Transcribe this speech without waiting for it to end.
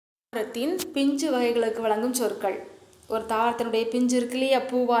தாவரத்தின் பிஞ்சு வகைகளுக்கு வழங்கும் சொற்கள். ஒரு தாவரத்தினுடைய பிஞ்சு இருக்கு இல்லையா,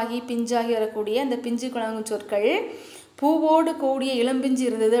 பூவாகி பிஞ்சாகி வரக்கூடிய அந்த பிஞ்சுக்கு வழங்கும் சொற்கள். பூவோடு கூடிய இளம்பிஞ்சு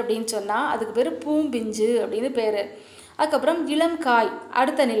இருந்தது அப்படின்னு சொன்னால் அதுக்கு பேர் பூம்பிஞ்சு அப்படின்னு பேர். அதுக்கப்புறம் இளம் காய்,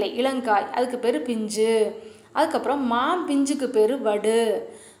 அடுத்த நிலை இளங்காய், அதுக்கு பேர் பிஞ்சு. அதுக்கப்புறம் மாம்பிஞ்சுக்கு பேர் வடு.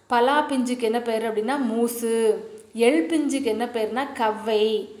 பலா பிஞ்சுக்கு என்ன பேர் அப்படின்னா மூசு. எள் பிஞ்சுக்கு என்ன பேர்னா கவ்வை.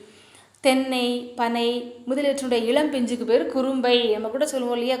 தென்னை, பனை முதலியவற்றுடைய இளம் பிஞ்சுக்கு பேர் குறும்பை. நம்ம கூட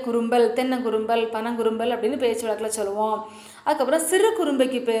சொல்லுவோம் இல்லையா, குறும்பல், தென்னங்குறும்பல், பனங்குறும்பல் அப்படின்னு பேச்சு வழக்கில் சொல்லுவோம். அதுக்கப்புறம் சிறு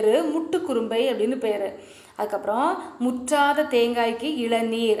குறும்பைக்கு பேர் முட்டுக்குறும்பை அப்படின்னு பேர். அதுக்கப்புறம் முற்றாத தேங்காய்க்கு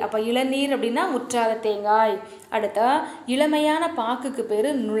இளநீர். அப்போ இளநீர் அப்படின்னா முற்றாத தேங்காய். அடுத்த இளமையான பாக்குக்கு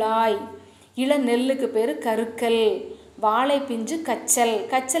பேர் நுழாய். இளநெல்லுக்கு பேர் கருக்கல். வாழைப்பிஞ்சு கச்சல்.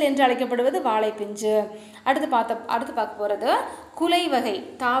 கச்சல் என்று அழைக்கப்படுவது வாழைப்பிஞ்சு. அடுத்து பார்க்க போகிறது குலை வகை.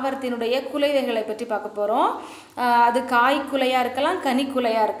 தாவரத்தினுடைய குலை வகைகளை பற்றி பார்க்க போகிறோம். அது காய் குலையாக இருக்கலாம், கனி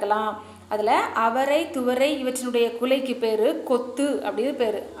குலையாக இருக்கலாம். அதில் அவரை, துவரை இவற்றினுடைய குலைக்கு பேர் கொத்து அப்படின்னு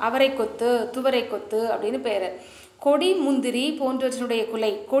பேர். அவரை கொத்து, துவரை கொத்து அப்படின்னு பேர். கொடி முந்திரி போன்றவற்றினுடைய குலை.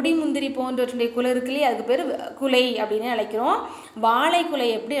 கொடி முந்திரி போன்றவற்றினுடைய குலை இருக்குல்லையே, அதுக்கு பேர் குலை அப்படின்னு அழைக்கிறோம். வாழை குலை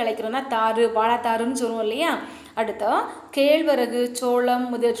எப்படி அழைக்கிறோம்னா தாறு, வாழைத்தாருன்னு சொல்லுவோம் இல்லையா. அடுத்த கேழ்வரகு, சோளம்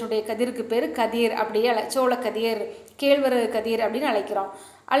முதலியவற்றுடைய கதிருக்கு பேர் கதிர், அப்படியே சோளக்கதிர், கேழ்வரகு கதிர் அப்படின்னு அழைக்கிறோம்.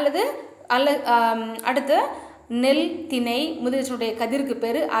 அடுத்து நெல், திணை முதலியவற்றுடைய கதிருக்கு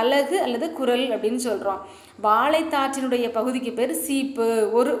பேர் அலகு அல்லது குரல் அப்படின்னு சொல்கிறோம். வாழைத்தாற்றினுடைய பகுதிக்கு பேர் சீப்பு.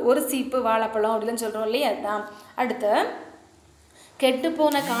 ஒரு சீப்பு வாழைப்பழம் அப்படின்னு சொல்கிறோம் இல்லையா, அதுதான். அடுத்து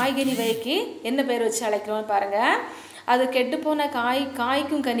கெட்டுப்போன காய்கனி வகைக்கு என்ன பேர் வச்சு அழைக்கிறோம்னு பாருங்கள். அது கெட்டுப்போன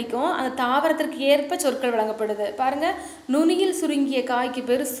காய்க்கும் கனிக்கும் அந்த தாவரத்திற்கு ஏற்ப சொற்கள் வழங்கப்படுது. பாருங்கள், நுனியில் சுருங்கிய காய்க்கு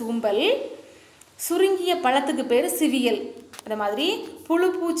பேர் சூம்பல், சுருங்கிய பழத்துக்கு பேர் சிவியல். அந்த மாதிரி புழு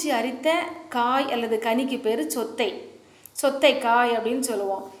பூச்சி அரித்த காய் அல்லது கனிக்கு பேர் சொத்தை காய் அப்படின்னு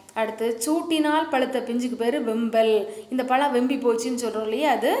சொல்லுவோம். அடுத்து சூட்டினால் பழுத்த பிஞ்சுக்கு பேர் வெம்பல். இந்த பழம் வெம்பி போச்சுன்னு சொல்கிறோம்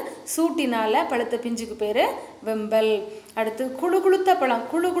இல்லையா, அது சூட்டினால் பழுத்த பிஞ்சுக்கு பேர் வெம்பல். அடுத்து குழுகுழுத்த பழம்,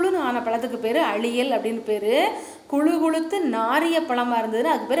 குழுகுழுன்னு ஆன பழத்துக்கு பேர் அழியல் அப்படின்னு பேர். குழுகுழுத்து நாரிய பழமாக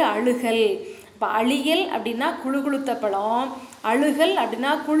இருந்ததுன்னா அதுக்கு பேர் அழுகல். இப்போ அழியல் அப்படின்னா குழுகுழுத்த பழம், அழுகல்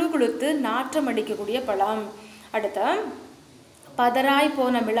அப்படின்னா குழுகுழுத்து நாற்றம் அடிக்கக்கூடிய பழம். அடுத்த பதராய்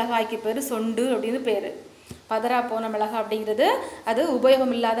போன மிளகாய்க்கு பேர் சொண்டு அப்படின்னு பேர். பதரா போன மிளகாய் அப்படிங்கிறது அது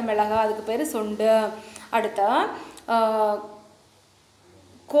உபயோகம் இல்லாத மிளகாய், அதுக்கு பேர் சொண்டு. அடுத்த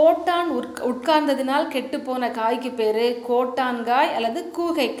கோட்டான் உட்கார்ந்ததினால் கெட்டு போன காய்க்கு பேர் கோட்டான்காய் அல்லது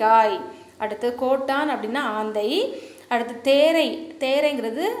கூகைக்காய். அடுத்து கோட்டான் அப்படின்னா ஆந்தை. அடுத்து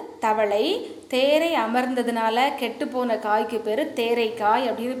தேரைங்கிறது தவளை. தேரை அமர்ந்ததுனால கெட்டு போன காய்க்கு பேர் தேரைக்காய்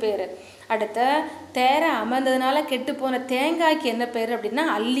அப்படின்னு பேர். அடுத்த தேரை அமர்ந்ததுனால கெட்டு போன தேங்காய்க்கு என்ன பேர் அப்படின்னா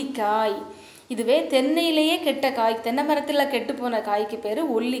அல்லிக்காய். இதுவே தென்னையிலேயே கெட்ட காய், தென்னை மரத்தில் கெட்டு போன காய்க்கு பேர்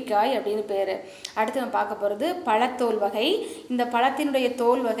ஒல்லிக்காய் அப்படின்னு பேர். அடுத்து நம்ம பார்க்க போகிறது பழத்தோல் வகை. இந்த பழத்தினுடைய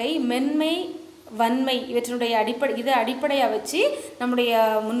தோல் வகை மென்மை, வன்மை இவற்றினுடைய இதை அடிப்படையாக வச்சு நம்முடைய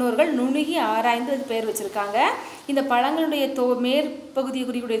முன்னோர்கள் நுணுகி ஆராய்ந்து அது பேர் வச்சுருக்காங்க. இந்த பழங்களுடைய மேற்பகுதியை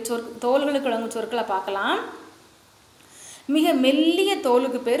குறிக்கூடிய தோல்களுக்கு வழங்கும் சொற்களை பார்க்கலாம். மிக மெல்லிய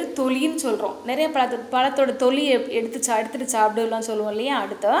தோலுக்கு பேர் தொலின்னு சொல்கிறோம். நிறைய பழத்தோட தொலியை எடுத்துட்டு சாப்பிடலாம் சொல்லுவோம் இல்லையா.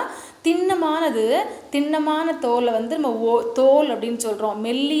 அடுத்த திண்ணமான தோலை நம்ம தோல் அப்படின்னு சொல்கிறோம்.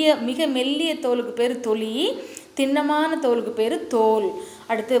 மிக மெல்லிய தோலுக்கு பேர் தொலி, திண்ணமான தோலுக்கு பேர் தோல்.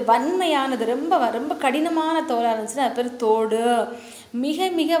 அடுத்து வன்மையானது, ரொம்ப ரொம்ப கடினமான தோலாக இருந்துச்சுன்னா அது பேர் தோடு.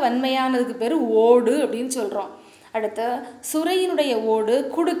 மிக வன்மையானதுக்கு பேர் ஓடு அப்படின்னு சொல்கிறோம். அடுத்து சுரையினுடைய ஓடு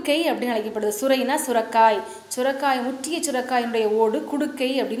குடுக்கை அப்படின்னு அழைக்கப்படுது. சுரைனா சுரக்காய், முற்றிய சுரக்காயினுடைய ஓடு குடுக்கை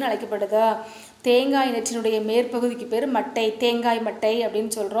அப்படின்னு அழைக்கப்படுது. தேங்காய் நெற்றினுடைய மேற்பகுதிக்கு பேர் மட்டை, தேங்காய் மட்டை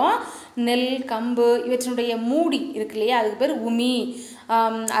அப்படின்னு சொல்கிறோம். நெல், கம்பு இவற்றினுடைய மூடி இருக்கு இல்லையா, அதுக்கு பேர் உமி.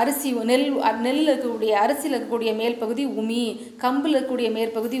 நெல் இருக்கக்கூடிய அரிசியில் இருக்கக்கூடிய மேற்பகுதி உமி, கம்பில் இருக்கக்கூடிய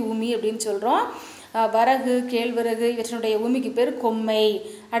மேற்பகுதி உமி அப்படின்னு சொல்கிறோம். வரகு, கேழ்வரகு இவற்றினுடைய உமிக்கு பேர் கொம்மை.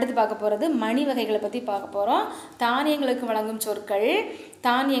 அடுத்து பார்க்க போகிறது மணி வகைகளை பற்றி பார்க்க போகிறோம். தானியங்களுக்கு வழங்கும் சொற்கள்.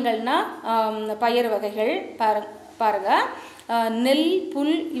 தானியங்கள்னா பயிர் வகைகள். பாருங்கள், நெல்,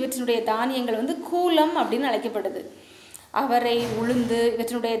 புல் இவற்றினுடைய தானியங்கள் கூலம் அப்படின்னு அழைக்கப்படுது. அவரை, உளுந்து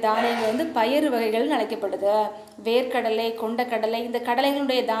இவற்றினுடைய தானியங்கள் பயிறு வகைகள்னு அழைக்கப்படுது. வேர்க்கடலை, கொண்டக்கடலை இந்த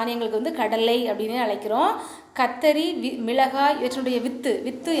கடலைகளுடைய தானியங்களுக்கு கடலை அப்படின்னு அழைக்கிறோம். கத்தரி, மிளகாய் இவற்றினுடைய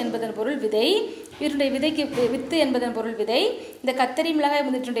வித்து என்பதன் பொருள் விதை. இவருடைய விதைக்கு வித்து என்பதன் பொருள் விதை. இந்த கத்தரி, மிளகாய்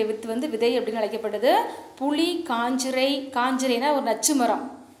இவற்றினுடைய வித்து விதை அப்படின்னு அழைக்கப்படுது. புளி, காஞ்சிரைனா ஒரு நச்சு மரம்.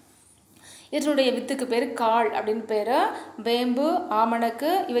 இதனுடைய வித்துக்கு பேர் காள் அப்படின்னு பேர். வேம்பு, ஆமணக்கு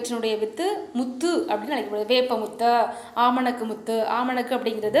இவற்றினுடைய வித்து முத்து அப்படின்னு அழைக்கப்படுது. வேப்ப முத்து, ஆமணக்கு முத்து. ஆமணக்கு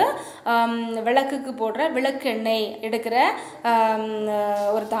அப்படிங்கிறது விளக்குக்கு போடுற விளக்கு எண்ணெய் எடுக்கிற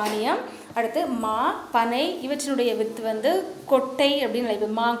ஒரு தானியம். அடுத்து மா, பனை இவற்றினுடைய வித்து வந்து கொட்டை அப்படின்னு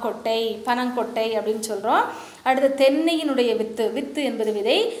அழைப்பது. மாங்கொட்டை, பனங்கொட்டை அப்படின்னு சொல்கிறோம். அடுத்து தென்னையினுடைய வித்து என்பது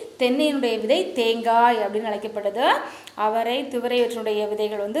விதை. தென்னையினுடைய விதை தேங்காய் அப்படின்னு அழைக்கப்படுது. அவரை, துவரை இவற்றினுடைய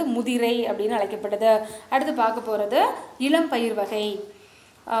விதைகள் வந்து முதிரை அப்படின்னு அழைக்கப்படுது. அடுத்து பார்க்க போகிறது இளம் பயிர் வகை.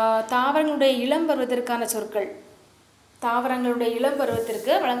 தாவரங்களுடைய இளம் பருவத்திற்கான சொற்கள். தாவரங்களுடைய இளம்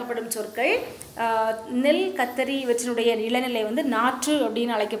பருவத்திற்கு வழங்கப்படும் சொற்கள் நெல், கத்தரி இவற்றினுடைய இளநிலை வந்து நாற்று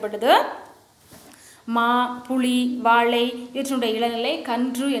அப்படின்னு அழைக்கப்படுது. மா, புளி, வாழை இவற்றினுடைய இளநிலை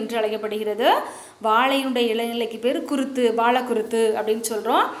கன்று என்று அழைக்கப்படுகிறது. வாழையினுடைய இளநிலைக்கு பேர் குருத்து, வாழைக்குருத்து அப்படின்னு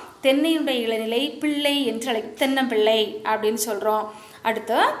சொல்கிறோம். தென்னையினுடைய இளநிலை பிள்ளை என்று தென்னம்பிள்ளை அப்படின்னு சொல்கிறோம்.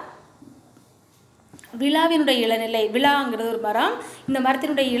 அடுத்து விழாவினுடைய இளநிலை. விழாங்கிறது ஒரு மரம். இந்த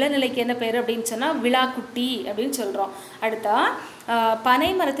மரத்தினுடைய இளநிலைக்கு என்ன பேர் அப்படின்னு சொன்னால் விழாக்குட்டி அப்படின்னு சொல்கிறோம். அடுத்தா பனை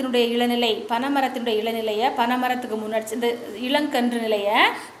மரத்தினுடைய இளநிலை. பனைமரத்தினுடைய இளநிலையை பனைமரத்துக்கு முன்னாடி இந்த இளங்கன்று நிலையை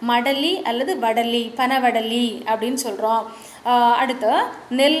மடலி அல்லது வடலி, பனவடலி அப்படின்னு சொல்கிறோம். அடுத்து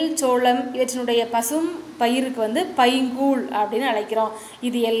நெல், சோளம் இவற்றினுடைய பசும் பயிருக்கு வந்து பைங்கூழ் அப்படின்னு அழைக்கிறோம்.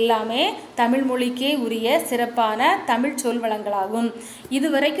 இது எல்லாமே தமிழ் மொழிக்கே உரிய சிறப்பான தமிழ் சொல் வளங்களாகும்.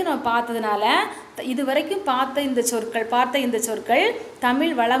 இதுவரைக்கும் நம்ம பார்த்ததுனால இதுவரைக்கும் பார்த்த இந்த சொற்கள்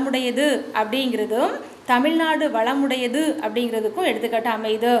தமிழ் வளமுடையது அப்படிங்கிறதும் தமிழ்நாடு வளமுடையது அப்படிங்கிறதுக்கும் எடுத்துக்காட்டு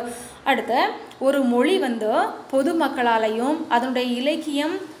அமையுது. அடுத்து ஒரு மொழி வந்து பொதுமக்களாலையும் அதனுடைய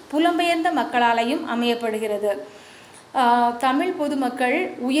இலக்கியம் புலம்பெயர்ந்த மக்களாலையும் அமையப்படுகிறது. தமிழ் பொதுமக்கள்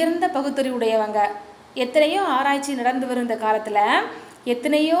உயர்ந்த பகுத்தறிவுடையவங்க. எத்தனையோ ஆராய்ச்சி நடந்து வரும் இந்த காலத்தில்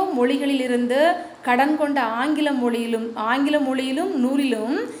எத்தனையோ மொழிகளிலிருந்து கடன் கொண்ட ஆங்கில மொழியிலும்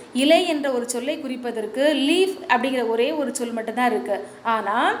நூலிலும் இலை என்ற ஒரு சொல்லை குறிப்பதற்கு லீஃப் அப்படிங்கிற ஒரே ஒரு சொல் மட்டும்தான் இருக்குது.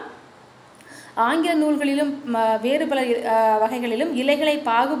 ஆனால் ஆங்கில நூல்களிலும் வேறு பல வகைகளிலும் இலைகளை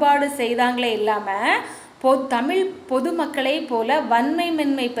பாகுபாடு செய்தாங்களே இல்லாமல் தமிழ் பொதுமக்களை போல வன்மை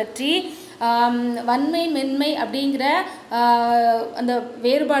மென்மை அப்படிங்கிற அந்த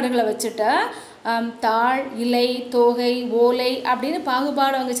வேறுபாடுகளை வச்சுட்டு தாழ், இலை, தோகை, ஓலை அப்படின்னு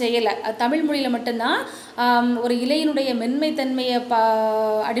பாகுபாடு அவங்க செய்யலை. தமிழ் மொழியில் மட்டும்தான் ஒரு இலையினுடைய மென்மைத்தன்மையை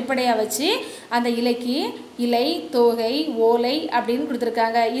அடிப்படையாக வச்சு அந்த இலைக்கு இலை, தோகை, ஓலை அப்படின்னு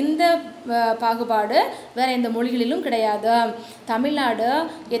கொடுத்துருக்காங்க. இந்த பாகுபாடு வேறு எந்த மொழிகளிலும் கிடையாது. தமிழ்நாடு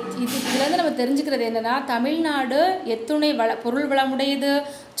இதுலேருந்து நம்ம தெரிஞ்சுக்கிறது என்னென்னா, தமிழ்நாடு எத்துணை பொருள் வளமுடையது,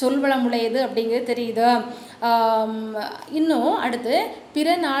 சொல் வளமுடையது அப்படிங்கிறது தெரியுது. இன்னும் அடுத்து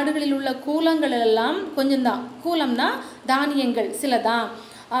பிற நாடுகளில் உள்ள கூலங்கள் எல்லாம் கொஞ்சம்தான். கூலம்னா தானியங்கள் சில தான்.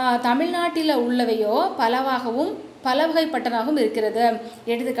 தமிழ்நாட்டில் உள்ளவையோ பலவாகவும் பல வகைப்பட்டனாகவும் இருக்கிறது.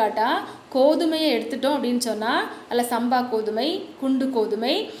 எடுத்துக்காட்டாக கோதுமையை எடுத்துட்டோம் அப்படின்னு சொன்னால் அதில் சம்பா கோதுமை, குண்டு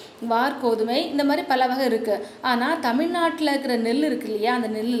கோதுமை, வார்கோதுமை இந்த மாதிரி பல வகை இருக்குது. ஆனால் தமிழ்நாட்டில் இருக்கிற நெல் இருக்கு இல்லையா, அந்த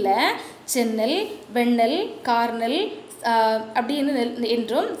நெல்லில் செந்நெல், வெண்ணெல், கார்நெல் அப்படின்னு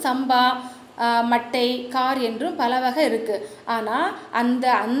என்றும் சம்பா, மட்டை, கார் என்றும் பல வகை இருக்குது. ஆனால்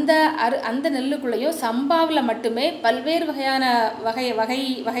அந்த நெல்லுக்குள்ளேயும் சம்பாவில் மட்டுமே பல்வேறு வகையான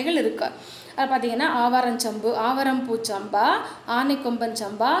வகைகள் இருக்குது. பார்த்திங்கன்னா ஆவாரஞ்சம்பு, ஆவாரம்பூ சம்பா, ஆனைக்கொம்பன்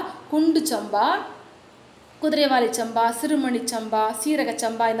சம்பா, குண்டு சம்பா, குதிரைவாலி சம்பா, சிறுமணி சம்பா, சீரக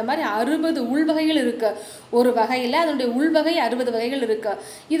சம்பா இந்த மாதிரி 60 உள்வகைகள் இருக்குது. ஒரு வகையில் அதனுடைய உள்வகை 60 வகைகள்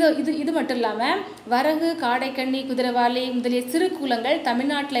இருக்குது. இது மட்டும் இல்லாமல் வரகு, காடைக்கண்ணி, குதிரைவாலி முதலிய சிறு கூலங்கள்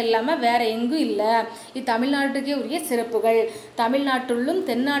தமிழ்நாட்டில் இல்லாமல் வேறு எங்கும் இல்லை. இது தமிழ்நாட்டுக்கே உரிய சிறப்புகள். தமிழ்நாட்டுள்ளும்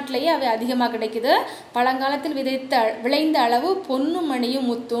தென்னாட்டிலேயே அவை அதிகமாக கிடைக்குது. பழங்காலத்தில் விளைந்த அளவு பொன்னும் மணியும்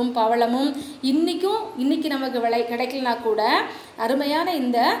முத்தும் பவளமும் இன்னைக்கு நமக்கு கிடைக்கலனா கூட அருமையான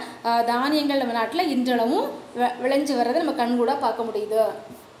இந்த தானியங்கள் நம்ம நாட்டில் இன்றளவும் விளைஞ்சு வர்றதை நம்ம கண்கூட பார்க்க முடியுது.